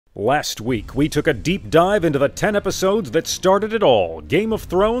Last week, we took a deep dive into the 10 episodes that started it all, Game of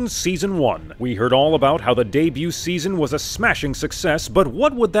Thrones Season 1. We heard all about how the debut season was a smashing success, but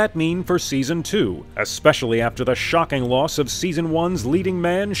what would that mean for Season 2? Especially after the shocking loss of Season 1's leading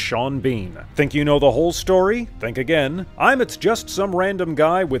man, Sean Bean. Think you know the whole story? Think again. I'm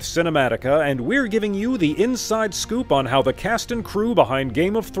ItsJustSomeRandomGuy with Cinematica, and we're giving you the inside scoop on how the cast and crew behind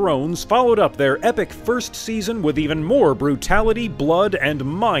Game of Thrones followed up their epic first season with even more brutality, blood, and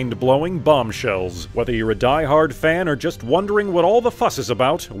mind-blowing bombshells. Whether you're a die-hard fan or just wondering what all the fuss is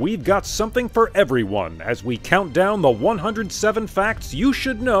about, we've got something for everyone as we count down the 107 facts you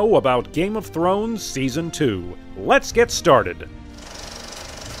should know about Game of Thrones Season 2. Let's get started!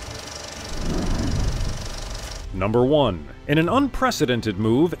 Number 1. In an unprecedented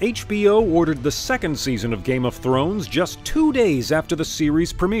move, HBO ordered the second season of Game of Thrones just 2 days after the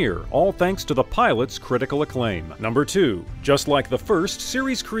series premiere, all thanks to the pilot's critical acclaim. Number 2. Just like the first,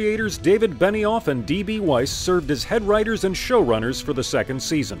 series creators David Benioff and D.B. Weiss served as head writers and showrunners for the second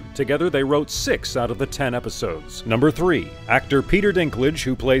season. Together they wrote 6 out of the 10 episodes. Number 3. Actor Peter Dinklage,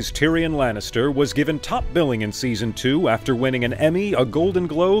 who plays Tyrion Lannister, was given top billing in Season 2 after winning an Emmy, a Golden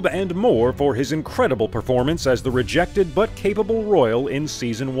Globe, and more for his incredible performance as the rejected but capable royal in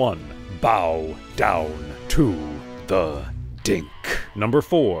Season 1. Bow down to the Dink. Number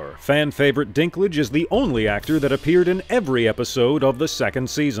 4. Fan favorite Dinklage is the only actor that appeared in every episode of the second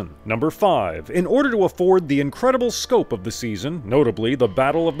season. Number 5. In order to afford the incredible scope of the season, notably the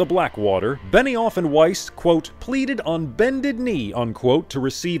Battle of the Blackwater, Benioff and Weiss, quote, pleaded on bended knee, unquote, to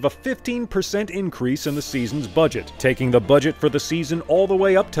receive a 15% increase in the season's budget, taking the budget for the season all the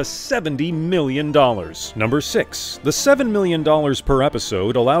way up to $70 million. Number 6. The $7 million per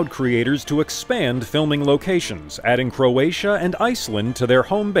episode allowed creators to expand filming locations, adding Croatia and Iceland to their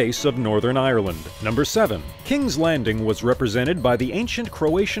home base of Northern Ireland. Number 7. King's Landing was represented by the ancient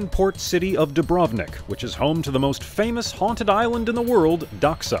Croatian port city of Dubrovnik, which is home to the most famous haunted island in the world,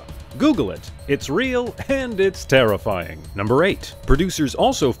 Doxa. Google it. It's real and it's terrifying. Number 8. Producers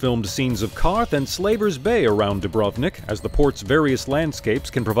also filmed scenes of Qarth and Slaver's Bay around Dubrovnik, as the port's various landscapes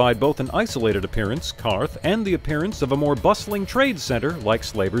can provide both an isolated appearance, Qarth, and the appearance of a more bustling trade center like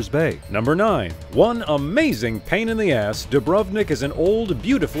Slaver's Bay. Number 9. One amazing pain in the ass, Dubrovnik is an old,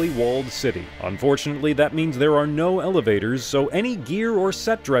 beautifully walled city. Unfortunately, that means there are no elevators, so any gear or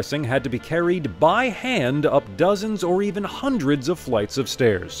set dressing had to be carried by hand up dozens or even hundreds of flights of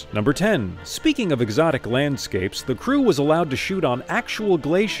stairs. Number 10. Speaking of exotic landscapes, the crew was allowed to shoot on actual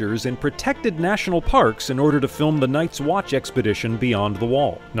glaciers in protected national parks in order to film the Night's Watch expedition Beyond the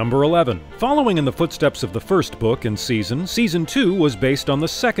Wall. Number 11. Following in the footsteps of the first book and season, Season 2 was based on the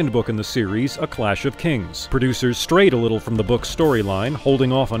second book in the series, A Clash of Kings. Producers strayed a little from the book's storyline,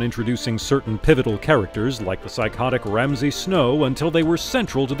 holding off on introducing certain pivotal characters like the psychotic Ramsay Snow until they were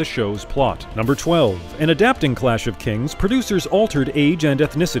central to the show's plot. Number 12. In adapting Clash of Kings, producers altered age and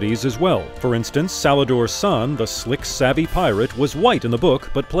ethnicity as well. For instance, Salador San, the slick, savvy pirate, was white in the book,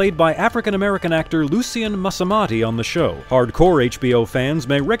 but played by African-American actor Lucien Masamati on the show. Hardcore HBO fans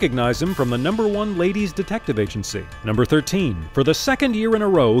may recognize him from the #1 ladies detective agency. Number 13. For the second year in a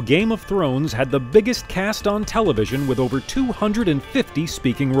row, Game of Thrones had the biggest cast on television with over 250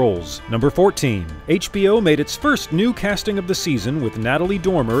 speaking roles. Number 14. HBO made its first new casting of the season with Natalie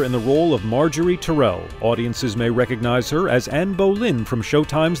Dormer in the role of Marjorie Tyrell. Audiences may recognize her as Anne Boleyn from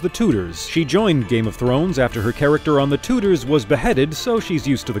Showtime's The Tudors. She joined Game of Thrones after her character on The Tudors was beheaded, so she's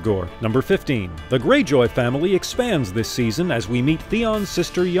used to the gore. Number 15. The Greyjoy family expands this season as we meet Theon's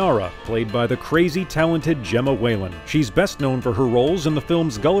sister Yara, played by the crazy talented Gemma Whelan. She's best known for her roles in the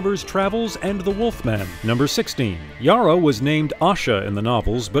films Gulliver's Travels and The Wolfman. Number 16. Yara was named Asha in the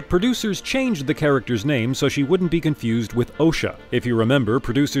novels, but producers changed the character's name so she wouldn't be confused with Osha. If you remember,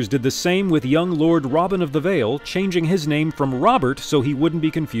 producers did the same with young Lord Robin of the Vale, changing his name from Robert so he wouldn't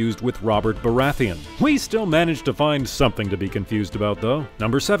be confused with Robert Baratheon. We still managed to find something to be confused about, though.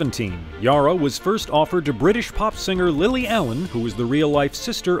 Number 17. Yara was first offered to British pop singer Lily Allen, who was the real-life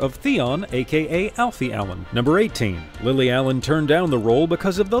sister of Theon, aka Alfie Allen. Number 18. Lily Allen turned down the role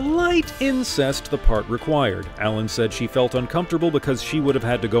because of the light incest the part required. Allen said she felt uncomfortable because she would have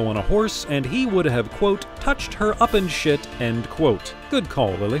had to go on a horse, and he would have, quote, touched her up and shit, end quote. Good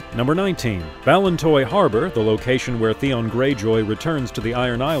call, Lily. Number 19. Ballantoy Harbor, the location where Theon Greyjoy returns to the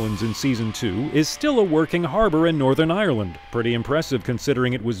Iron Islands in Season 2, is still a working harbor in Northern Ireland. Pretty impressive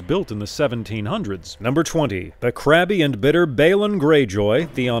considering it was built in the 1700s. Number 20. The crabby and bitter Balon Greyjoy,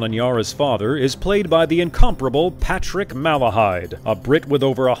 Theon and Yara's father, is played by the incomparable Patrick Malahide, a Brit with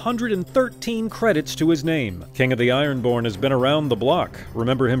over 113 credits to his name. King of the Ironborn has been around the block.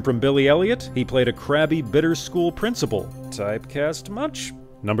 Remember him from Billy Elliot? He played a crabby, bitter school principal. Typecast much?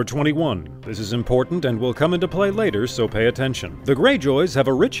 Number 21. This is important and will come into play later, so pay attention. The Greyjoys have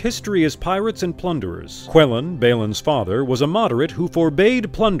a rich history as pirates and plunderers. Quellen, Baelin's father, was a moderate who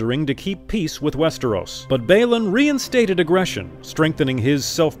forbade plundering to keep peace with Westeros. But Baelin reinstated aggression, strengthening his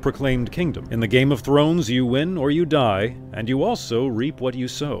self-proclaimed kingdom. In the Game of Thrones, you win or you die, and you also reap what you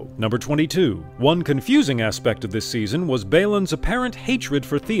sow. Number 22. One confusing aspect of this season was Baelin's apparent hatred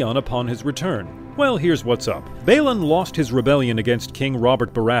for Theon upon his return. Well, here's what's up. Baelin lost his rebellion against King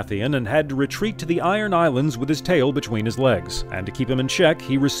Robert Baratheon and had to retreat to the Iron Islands with his tail between his legs. And to keep him in check,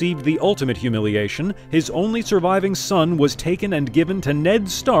 he received the ultimate humiliation. His only surviving son was taken and given to Ned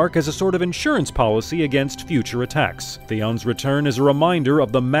Stark as a sort of insurance policy against future attacks. Theon's return is a reminder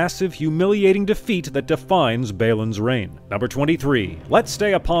of the massive, humiliating defeat that defines Baelin's reign. Number 23. Let's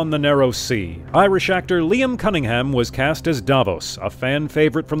stay upon the narrow sea. Irish actor Liam Cunningham was cast as Davos, a fan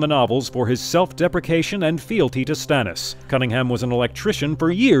favorite from the novels for his self-deprecation and fealty to Stannis. Cunningham was an electrician for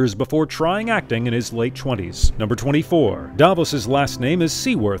years before trying acting in his late 20s. Number 24. Davos's last name is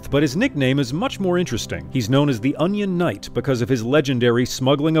Seaworth, but his nickname is much more interesting. He's known as the Onion Knight because of his legendary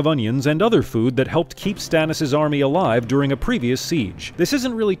smuggling of onions and other food that helped keep Stannis' army alive during a previous siege. This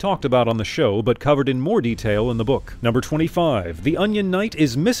isn't really talked about on the show, but covered in more detail in the book. Number 25. The Onion Knight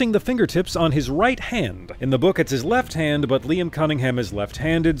is missing the fingertips on his right hand. In the book, it's his left hand, but Liam Cunningham is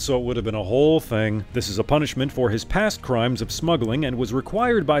left-handed, so it would have been a whole thing. This is a punishment for his past crimes of smuggling and was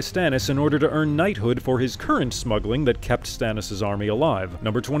required by Stannis in order to earn knighthood for his current smuggling that kept Stannis' army alive.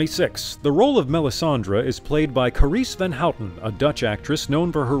 Number 26. The role of Melisandre is played by Carice van Houten, a Dutch actress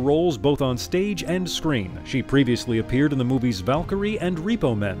known for her roles both on stage and screen. She previously appeared in the movies Valkyrie and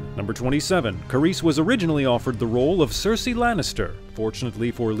Repo Men. Number 27. Carice was originally offered the role of Cersei Lannister.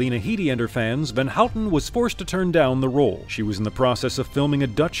 Fortunately for Lena Headey and her fans, Van Houten was forced to turn down the role. She was in the process of filming a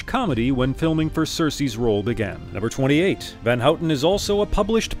Dutch comedy when filming for Cersei's role began. Number 28. Van Houten is also a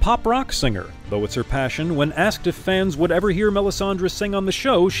published pop rock singer. Though it's her passion, when asked if fans would ever hear Melisandre sing on the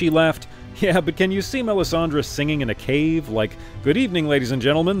show, she laughed, "Yeah, but can you see Melisandre singing in a cave? Like, 'Good evening, ladies and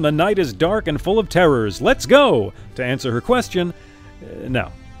gentlemen, the night is dark and full of terrors. Let's go!' To answer her question, no.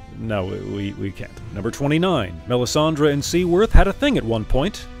 No, we can't. Number 29. Melisandre and Seaworth had a thing at one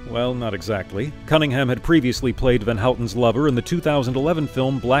point. Well, not exactly. Cunningham had previously played Van Houten's lover in the 2011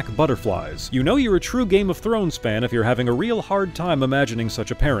 film Black Butterflies. You know you're a true Game of Thrones fan if you're having a real hard time imagining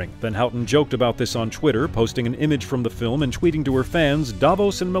such a pairing. Van Houten joked about this on Twitter, posting an image from the film and tweeting to her fans,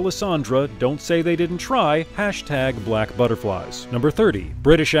 "Davos and Melisandre, don't say they didn't try, #Black Butterflies." Number 30.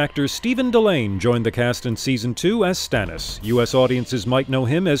 British actor Stephen Delane joined the cast in Season 2 as Stannis. US audiences might know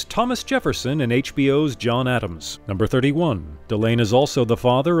him as Thomas Jefferson in HBO's John Adams. Number 31. Delane is also the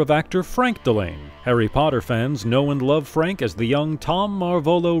father of actor Frank Delane. Harry Potter fans know and love Frank as the young Tom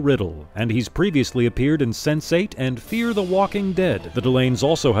Marvolo Riddle, and he's previously appeared in Sense8 and Fear the Walking Dead. The Delanes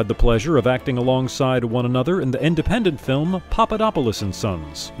also had the pleasure of acting alongside one another in the independent film Papadopoulos and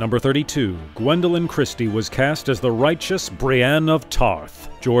Sons. Number 32. Gwendolyn Christie was cast as the righteous Brienne of Tarth.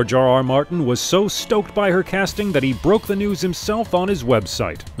 George R.R. Martin was so stoked by her casting that he broke the news himself on his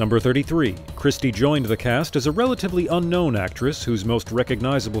website. Number 33. Christie joined the cast as a relatively unknown actress whose most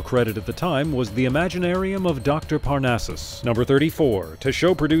recognizable credit at the time was the Imaginarium of Dr. Parnassus. Number 34. To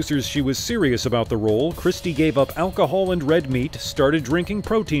show producers she was serious about the role, Christie gave up alcohol and red meat, started drinking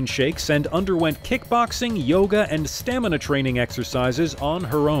protein shakes, and underwent kickboxing, yoga, and stamina training exercises on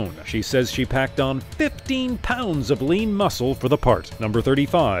her own. She says she packed on 15 pounds of lean muscle for the part. Number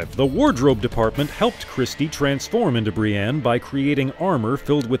 35. The wardrobe department helped Christie transform into Brienne by creating armor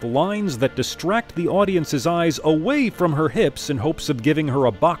filled with lines that distract the audience's eyes away from her hips in hopes of giving her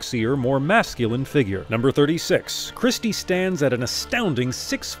a boxier, more masculine figure. Number 36. Christie stands at an astounding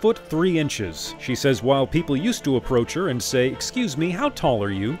 6 foot 3 inches. She says while people used to approach her and say, "Excuse me, how tall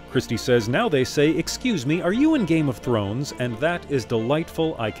are you?" Christie says now they say, "Excuse me, are you in Game of Thrones?" And that is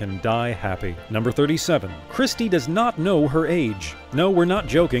delightful. I can die happy. Number 37. Christie does not know her age. No, we're not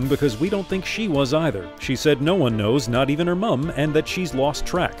joking because we don't think she was either. She said no one knows, not even her mum, and that she's lost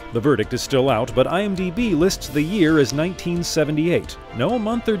track. The verdict is still out, but IMDb lists the year as 1978. No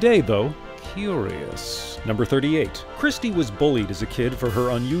month or day, though. Curious. Number 38. Christie was bullied as a kid for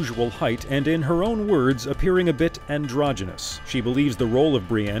her unusual height and, in her own words, appearing a bit androgynous. She believes the role of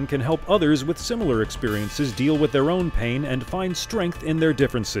Brienne can help others with similar experiences deal with their own pain and find strength in their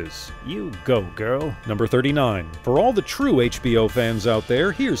differences. You go, girl. Number 39. For all the true HBO fans out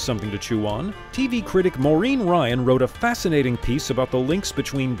there, here's something to chew on. TV critic Maureen Ryan wrote a fascinating piece about the links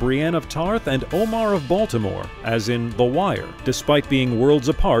between Brienne of Tarth and Omar of Baltimore, as in The Wire. Despite being worlds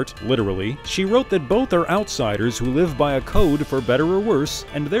apart, literally, she wrote that both are outsiders who live by a code for better or worse,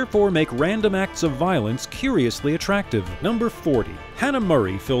 and therefore make random acts of violence curiously attractive. Number 40. Hannah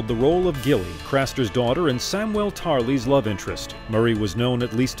Murray filled the role of Gilly, Craster's daughter and Samwell Tarly's love interest. Murray was known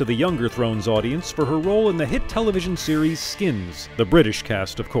at least to the younger Thrones audience for her role in the hit television series Skins, the British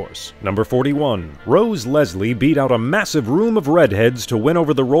cast of course. Number 41. Rose Leslie beat out a massive room of redheads to win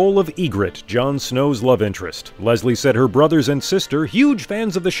over the role of Ygritte, Jon Snow's love interest. Leslie said her brothers and sister, huge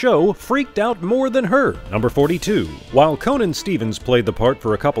fans of the show, freaked out more than her. Number 42. While Conan Stevens played the part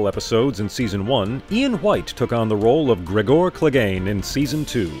for a couple episodes in Season 1, Ian White took on the role of Gregor Clegane in Season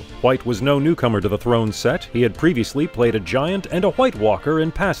 2. White was no newcomer to the Thrones set. He had previously played a giant and a White Walker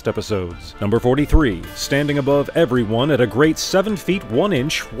in past episodes. Number 43. Standing above everyone at a great 7 feet 1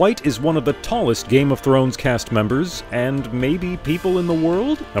 inch, White is one of the tallest Game of Thrones cast members, and maybe people in the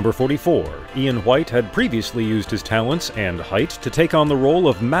world? Number 44. Ian White had previously used his talents and height to take on the role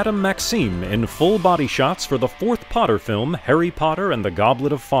of Madame Maxime in full body shots for the 4th Potter film, Harry Potter and the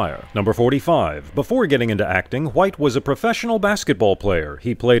Goblet of Fire. Number 45. Before getting into acting, White was a professional basketball player.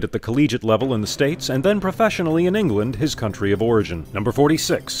 He played at the collegiate level in the States and then professionally in England, his country of origin. Number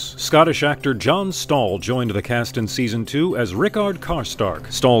 46. Scottish actor John Stahl joined the cast in Season 2 as Rickard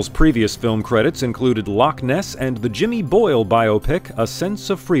Karstark. Stahl's previous film credits included Loch Ness and the Jimmy Boyle biopic A Sense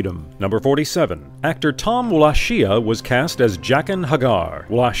of Freedom. Number 47. Actor Tom Wallachia was cast as Jaqen H'ghar.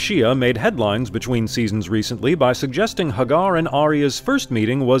 Wallachia made headlines between seasons recently by suggesting H'ghar and Arya's first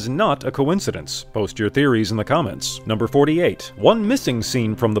meeting was not a coincidence. Post your theories in the comments. Number 48. One missing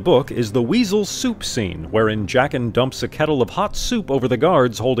scene from the book is the Weasel soup scene, wherein Jaqen dumps a kettle of hot soup over the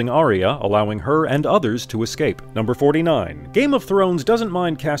guards holding Arya, allowing her and others to escape. Number 49. Game of Thrones doesn't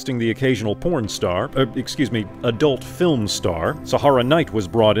mind casting the occasional porn star, adult film star. Sahara Knight was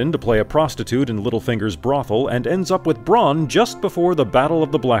brought in to play a prostitute in Littlefinger's brothel and ends up with Bronn just before the Battle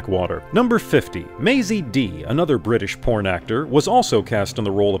of the Blackwater. Number 50. Maisie D, another British porn actor, was also cast in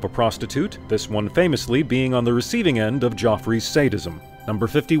the role of a prostitute, this one famously being on the receiving end of Joffrey's sadism. Number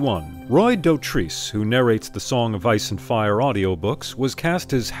 51. Roy Dotrice, who narrates the Song of Ice and Fire audiobooks, was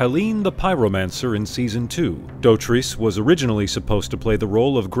cast as Helene the Pyromancer in Season 2. Dotrice was originally supposed to play the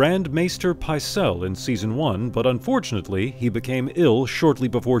role of Grand Maester Pycelle in Season 1, but unfortunately, he became ill shortly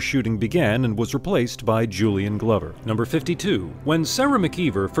before shooting began and was replaced by Julian Glover. Number 52. When Sarah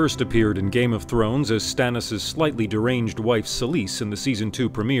McKeever first appeared in Game of Thrones as Stannis' slightly deranged wife Selyse in the Season 2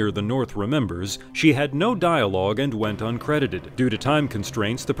 premiere The North Remembers, she had no dialogue and went uncredited. Due to time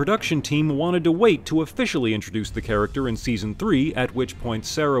constraints, the production team wanted to wait to officially introduce the character in Season 3, at which point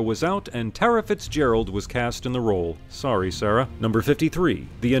Sarah was out and Tara Fitzgerald was cast in the role. Sorry, Sarah. Number 53.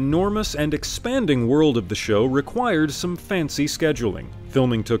 The enormous and expanding world of the show required some fancy scheduling.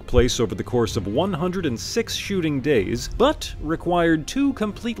 Filming took place over the course of 106 shooting days, but required 2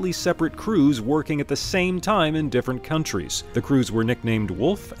 completely separate crews working at the same time in different countries. The crews were nicknamed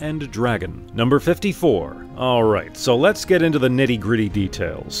Wolf and Dragon. Number 54. Alright, so let's get into the nitty-gritty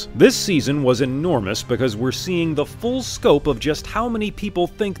details. This season was enormous because we're seeing the full scope of just how many people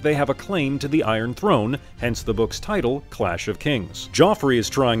think they have a claim to the Iron Throne, hence the book's title, Clash of Kings. Joffrey is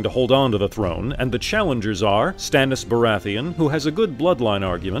trying to hold on to the throne, and the challengers are Stannis Baratheon, who has a good bloodline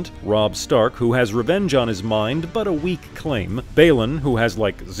argument, Robb Stark, who has revenge on his mind but a weak claim, Balon, who has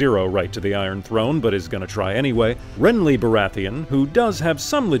like 0 right to the Iron Throne but is gonna try anyway, Renly Baratheon, who does have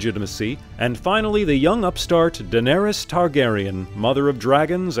some legitimacy, and finally the young upstart Daenerys Targaryen, mother of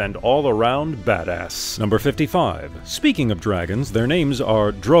dragons and all-around badass. Number 55. Speaking of dragons, their names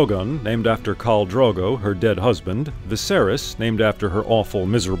are Drogon, named after Khal Drogo, her dead husband, Viserys, named after her awful,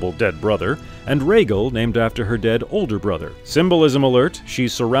 miserable dead brother, and Rhaegal, named after her dead older brother. Symbolism alert,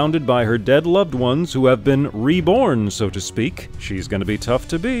 she's surrounded by her dead loved ones who have been reborn, so to speak. She's gonna be tough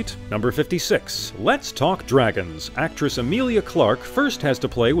to beat. Number 56. Let's talk dragons. Actress Emilia Clarke first has to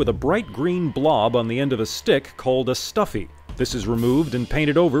play with a bright green blob on the end of a stick called a stuffy. This is removed and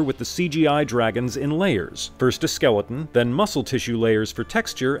painted over with the CGI dragons in layers. First a skeleton, then muscle tissue layers for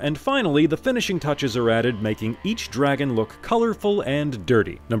texture, and finally the finishing touches are added, making each dragon look colorful and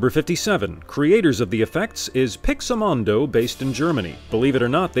dirty. Number 57. Creators of the effects is Pixamondo, based in Germany. Believe it or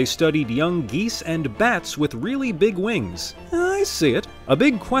not, they studied young geese and bats with really big wings. I see it. A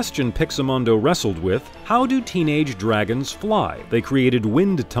big question Pixamondo wrestled with: how do teenage dragons fly? They created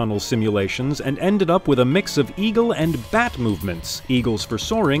wind tunnel simulations and ended up with a mix of eagle and bat movements, eagles for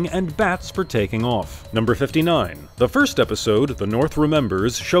soaring and bats for taking off. Number 59. The first episode, The North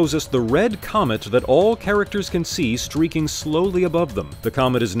Remembers, shows us the red comet that all characters can see streaking slowly above them. The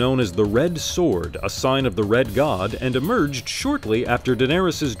comet is known as the Red Sword, a sign of the Red God, and emerged shortly after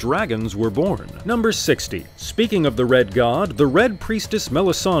Daenerys' dragons were born. Number 60. Speaking of the Red God, the Red Priestess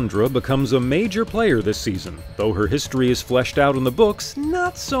Melisandre becomes a major player this season. Though her history is fleshed out in the books,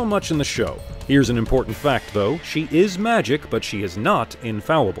 not so much in the show. Here's an important fact, though. She is magic, but she is not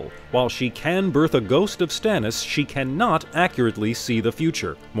infallible. While she can birth a ghost of Stannis, she cannot accurately see the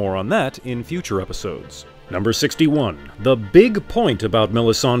future. More on that in future episodes. Number 61. The big point about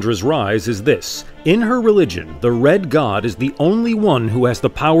Melisandre's rise is this. In her religion, the Red God is the only one who has the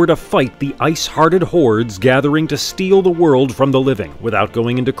power to fight the ice-hearted hordes gathering to steal the world from the living. Without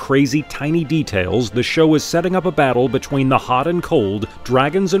going into crazy tiny details, the show is setting up a battle between the hot and cold,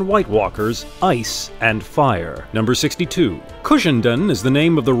 dragons and White Walkers, ice and fire. Number 62. Cushenden is the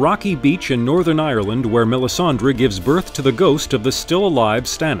name of the rocky beach in Northern Ireland where Melisandre gives birth to the ghost of the still-alive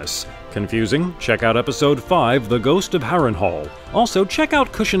Stannis. Confusing? Check out episode 5, The Ghost of Harrenhal. Also, check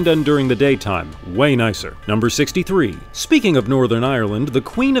out Cushenden during the daytime. Way nicer. Number 63. Speaking of Northern Ireland, the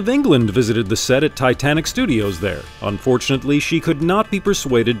Queen of England visited the set at Titanic Studios there. Unfortunately, she could not be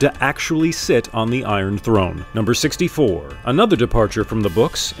persuaded to actually sit on the Iron Throne. Number 64. Another departure from the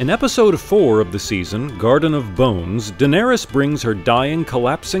books. In episode 4 of the season, Garden of Bones, Daenerys brings her dying,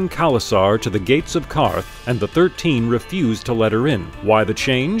 collapsing Khalasar to the gates of Qarth, and the 13 refuse to let her in. Why the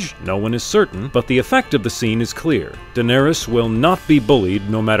change? No one is certain, but the effect of the scene is clear. Daenerys will not be bullied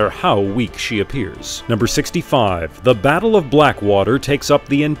no matter how weak she appears. Number 65. The Battle of Blackwater takes up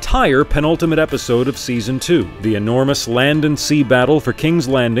the entire penultimate episode of Season 2. The enormous land and sea battle for King's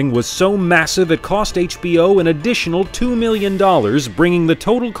Landing was so massive it cost HBO an additional $2 million, bringing the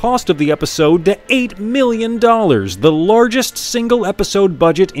total cost of the episode to $8 million, the largest single episode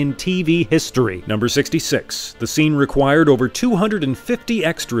budget in TV history. Number 66. The scene required over 250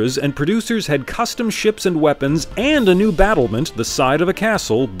 extras, and producers had custom ships and weapons and a new battlement, the side of a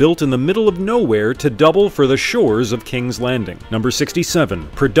castle, built in the middle of nowhere to double for the shores of King's Landing. Number 67.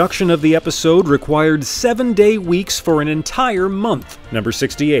 Production of the episode required 7-day weeks for an entire month. Number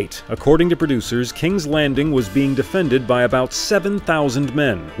 68. According to producers, King's Landing was being defended by about 7,000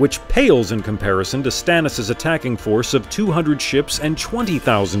 men, which pales in comparison to Stannis' attacking force of 200 ships and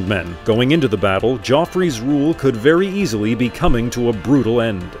 20,000 men. Going into the battle, Joffrey's rule could very easily be coming to a brutal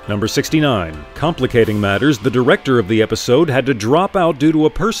end. Number 69. Complicating matters, the director of the episode had to drop out due to a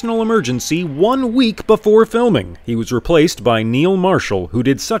personal emergency 1 week before filming. He was replaced by Neil Marshall, who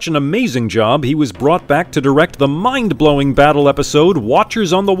did such an amazing job he was brought back to direct the mind-blowing battle episode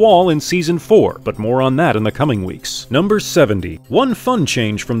Watchers on the Wall in Season 4, but more on that in the coming weeks. Number 70. One fun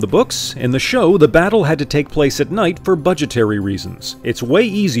change from the books. In the show, the battle had to take place at night for budgetary reasons. It's way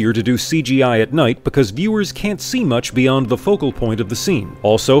easier to do CGI at night because viewers can't see much beyond the focal point of the scene.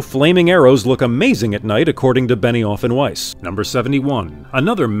 Also, flaming arrows look amazing at night according to Benioff and Weiss. Number 71.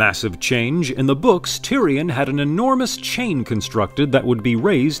 Another massive change. In the books, Tyrion had an enormous chain constructed that would be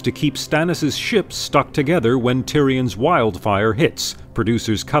raised to keep Stannis' ships stuck together when Tyrion's wildfire hits.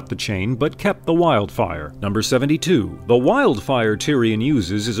 Producers cut the chain, but kept the wildfire. Number 72. The wildfire Tyrion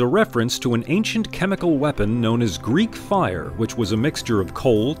uses is a reference to an ancient chemical weapon known as Greek fire, which was a mixture of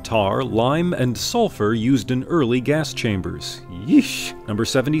coal, tar, lime, and sulfur used in early gas chambers. Yeesh. Number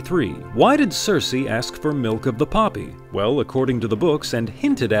 73. Why did Cersei ask for milk of the poppy? Well, according to the books and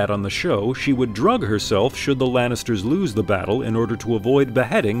hinted at on the show, she would drug herself should the Lannisters lose the battle in order to avoid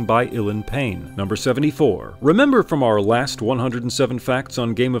beheading by Ilyn Payne. Number 74. Remember from our last 107 facts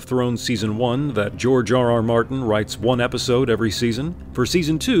on Game of Thrones Season 1 that George R.R. Martin writes one episode every season? For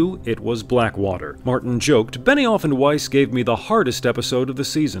Season 2, it was Blackwater. Martin joked, "Benioff and Weiss gave me the hardest episode of the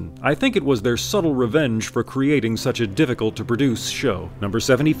season. I think it was their subtle revenge for creating such a difficult-to-produce show." Number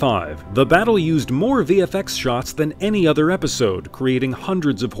 75. The battle used more VFX shots than any other episode, creating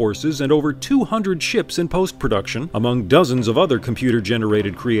hundreds of horses and over 200 ships in post-production, among dozens of other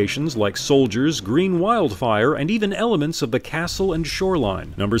computer-generated creations like soldiers, green wildfire, and even elements of the castle and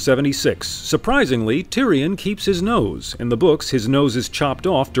shoreline. Number 76. Surprisingly, Tyrion keeps his nose. In the books, his nose is chopped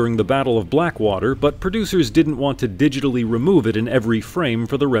off during the Battle of Blackwater, but producers didn't want to digitally remove it in every frame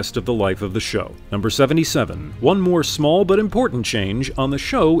for the rest of the life of the show. Number 77. One more small but important change. On the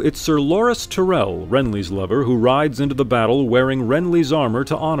show, it's Sir Loras Tyrell, Renly's lover, who rides into the battle wearing Renly's armor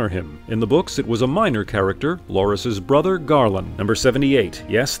to honor him. In the books, it was a minor character, Loras's brother, Garland. Number 78.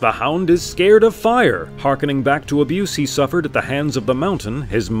 Yes, the Hound is scared of fire. Harkening back to abuse he suffered at the hands of the Mountain,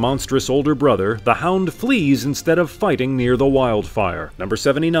 his monstrous older brother, the Hound flees instead of fighting near the wildfire. Number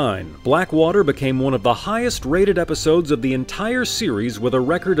 79. Blackwater became one of the highest-rated episodes of the entire series with a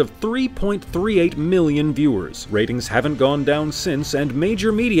record of 3.38 million viewers. Ratings haven't gone down since, and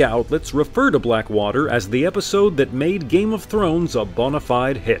major media outlets refer to Blackwater as the episode that made Game of Thrones a bona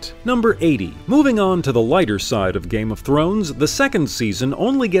fide hit. Number 80. Moving on to the lighter side of Game of Thrones, the second season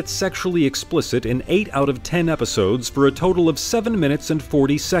only gets sexually explicit in 8 out of 10 episodes for a total of 7 minutes and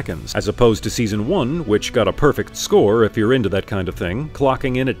 40 seconds, as opposed to Season 1, which got a perfect score if you're into that kind of thing,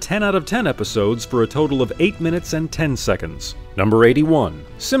 clocking in at 10 out of 10 episodes for a total of 8 minutes and 10 seconds. Number 81.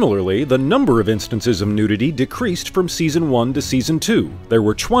 Similarly, the number of instances of nudity decreased from Season 1 to Season 2. There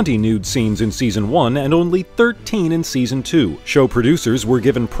were 20 nude scenes in Season 1 and only 13 in Season 2. Show producers were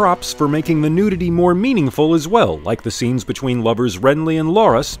given props for making the nudity more meaningful as well, like the scenes between lovers Renly and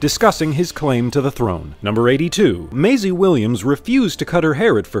Loras discussing his claim to the throne. Number 82. Maisie Williams refused to cut her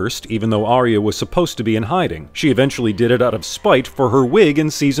hair at first, even though Arya was supposed to be in hiding. She eventually did it out of spite for her wig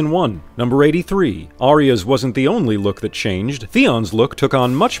in Season 1. Number 83. Arya's wasn't the only look that changed. Theon's look took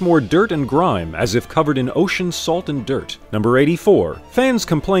on much more dirt and grime, as if covered in ocean salt and dirt. Number 84. Fans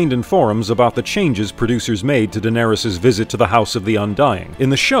complained in forums about the changes producers made to Daenerys' visit to the House of the Undying.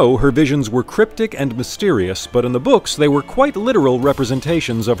 In the show, her visions were cryptic and mysterious, but in the books they were quite literal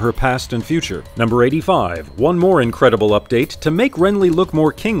representations of her past and future. Number 85. One more incredible update. To make Renly look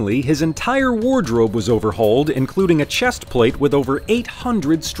more kingly, his entire wardrobe was overhauled, including a chest plate with over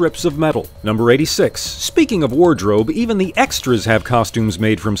 800 strips of metal. Number 86. Speaking of wardrobe, even the extras have costumes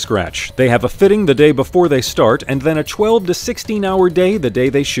made from scratch. They have a fitting the day before they start, and then a 12 to 16 hour day the day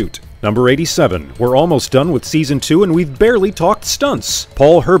they shoot. Number 87. We're almost done with Season 2 and we've barely talked stunts.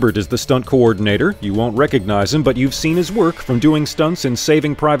 Paul Herbert is the stunt coordinator. You won't recognize him, but you've seen his work, from doing stunts in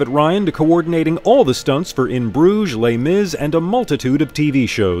Saving Private Ryan to coordinating all the stunts for In Bruges, Les Mis, and a multitude of TV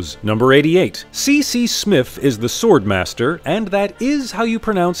shows. Number 88. C.C. Smith is the Swordmaster, and that is how you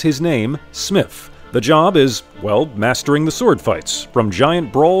pronounce his name, Smith. The job is, well, mastering the sword fights. From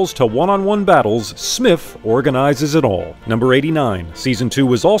giant brawls to one-on-one battles, Smith organizes it all. Number 89. Season 2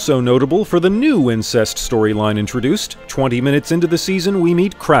 was also notable for the new incest storyline introduced. 20 minutes into the season, we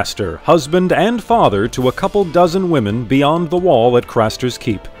meet Craster, husband and father to a couple dozen women beyond the wall at Craster's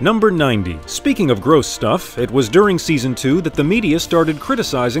Keep. Number 90. Speaking of gross stuff, it was during Season 2 that the media started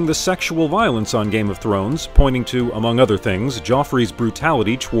criticizing the sexual violence on Game of Thrones, pointing to, among other things, Joffrey's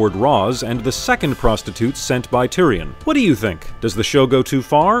brutality toward Ros and the second prostitutes sent by Tyrion. What do you think? Does the show go too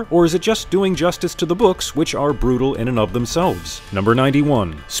far, or is it just doing justice to the books, which are brutal in and of themselves? Number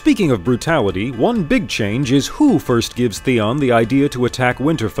 91. Speaking of brutality, one big change is who first gives Theon the idea to attack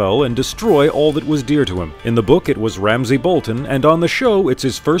Winterfell and destroy all that was dear to him. In the book, it was Ramsay Bolton, and on the show, it's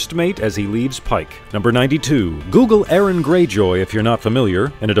his first mate as he leaves Pike. Number 92. Google Aaron Greyjoy if you're not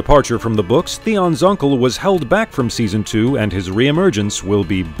familiar. In a departure from the books, Theon's uncle was held back from Season 2, and his reemergence will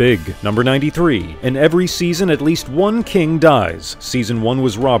be big. Number 93. In every season, at least one king dies. Season 1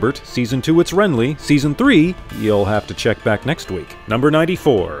 was Robert, Season 2 it's Renly, Season 3, you'll have to check back next week. Number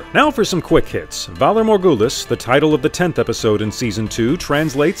 94. Now for some quick hits. Valar Morghulis, the title of the 10th episode in Season 2,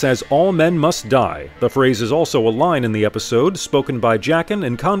 translates as "All men must die." The phrase is also a line in the episode, spoken by Jaqen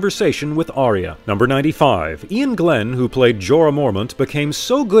in conversation with Arya. Number 95. Ian Glenn, who played Jorah Mormont, became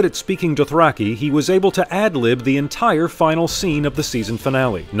so good at speaking Dothraki, he was able to ad-lib the entire final scene of the season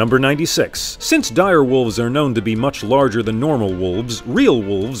finale. Number 96. Since dire wolves are known to be much larger than normal wolves, real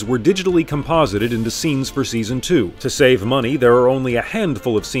wolves were digitally composited into scenes for Season 2. To save money, there are only a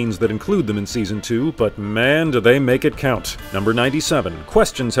handful of scenes that include them in Season 2, but man, do they make it count. Number 97.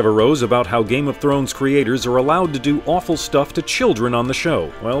 Questions have arose about how Game of Thrones creators are allowed to do awful stuff to children on the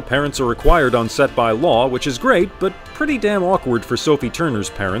show. Well, parents are required on set by law, which is great, but pretty damn awkward for Sophie Turner's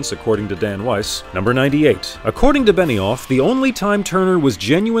parents, according to Dan Weiss. Number 98. According to Benioff, the only time Turner was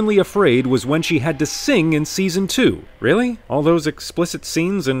genuinely afraid was when she had to sing in Season 2. Really? All those explicit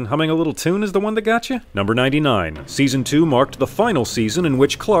scenes and humming a little tune is the one that got you? Number 99. Season 2 marked the final season in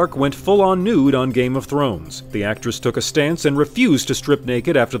which Clarke went full-on nude on Game of Thrones. The actress took a stance and refused to strip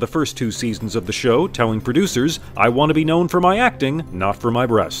naked after the first 2 seasons of the show, telling producers, "I want to be known for my acting, not for my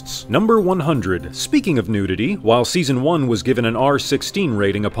breasts." Number 100. Speaking of nudity, while Season 1 was given an R16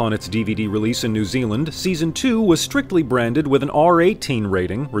 rating upon its DVD release in New Zealand, Season 2 was strictly branded with an R18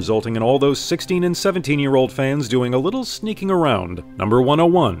 rating, resulting in all those 16 and 17-year-old fans doing a little sneaking around. Number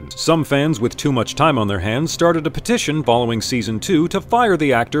 101. Some fans with too much time on their hands started a petition following Season 2 to fire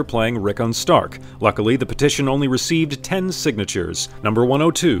the actor playing Rickon Stark. Luckily, the petition only received 10 signatures. Number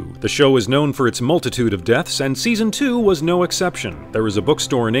 102. The show is known for its multitude of deaths, and Season 2 was no exception. There is a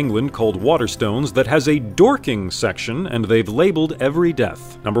bookstore in England called Waterstones that has a dorking section, and they've labeled every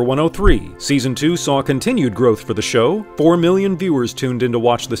death. Number 103. Season 2 saw continued growth for the show. 4 million viewers tuned in to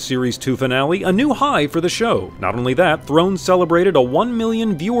watch the Series 2 finale, finale a new high for the show. Not only that, Thrones celebrated a 1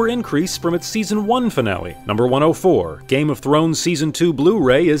 million viewer increase from its Season 1 finale. Number 104, Game of Thrones Season 2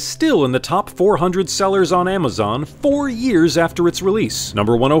 Blu-ray is still in the top 400 sellers on Amazon 4 years after its release.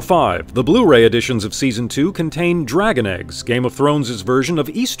 Number 105, the Blu-ray editions of Season 2 contain Dragon Eggs, Game of Thrones' version of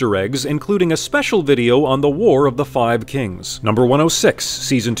Easter eggs, including a special video on the War of the Five Kings. Number 106,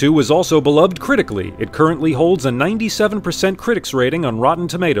 Season 2 is also beloved critically. It currently holds a 97% critics rating on Rotten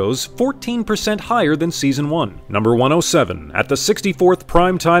Tomatoes, 14% higher than Season 1. Number 107, at the 64th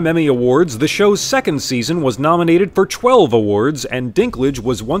Primetime Emmy Awards, the show's second season was nominated for 12 awards, and Dinklage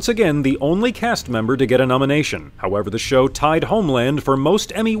was once again the only cast member to get a nomination. However, the show tied Homeland for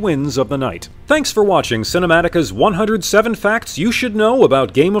most Emmy wins of the night. Thanks for watching Cinematica's 107 Facts You Should Know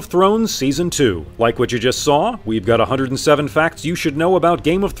About Game of Thrones Season 2. Like what you just saw? We've got 107 Facts You Should Know About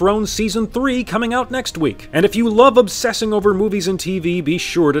Game of Thrones Season 3 coming out next week. And if you love obsessing over movies and TV, be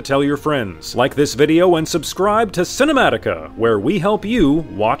sure to tell your friends. Like this video and subscribe to Cinematica, where we help you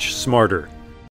watch smarter.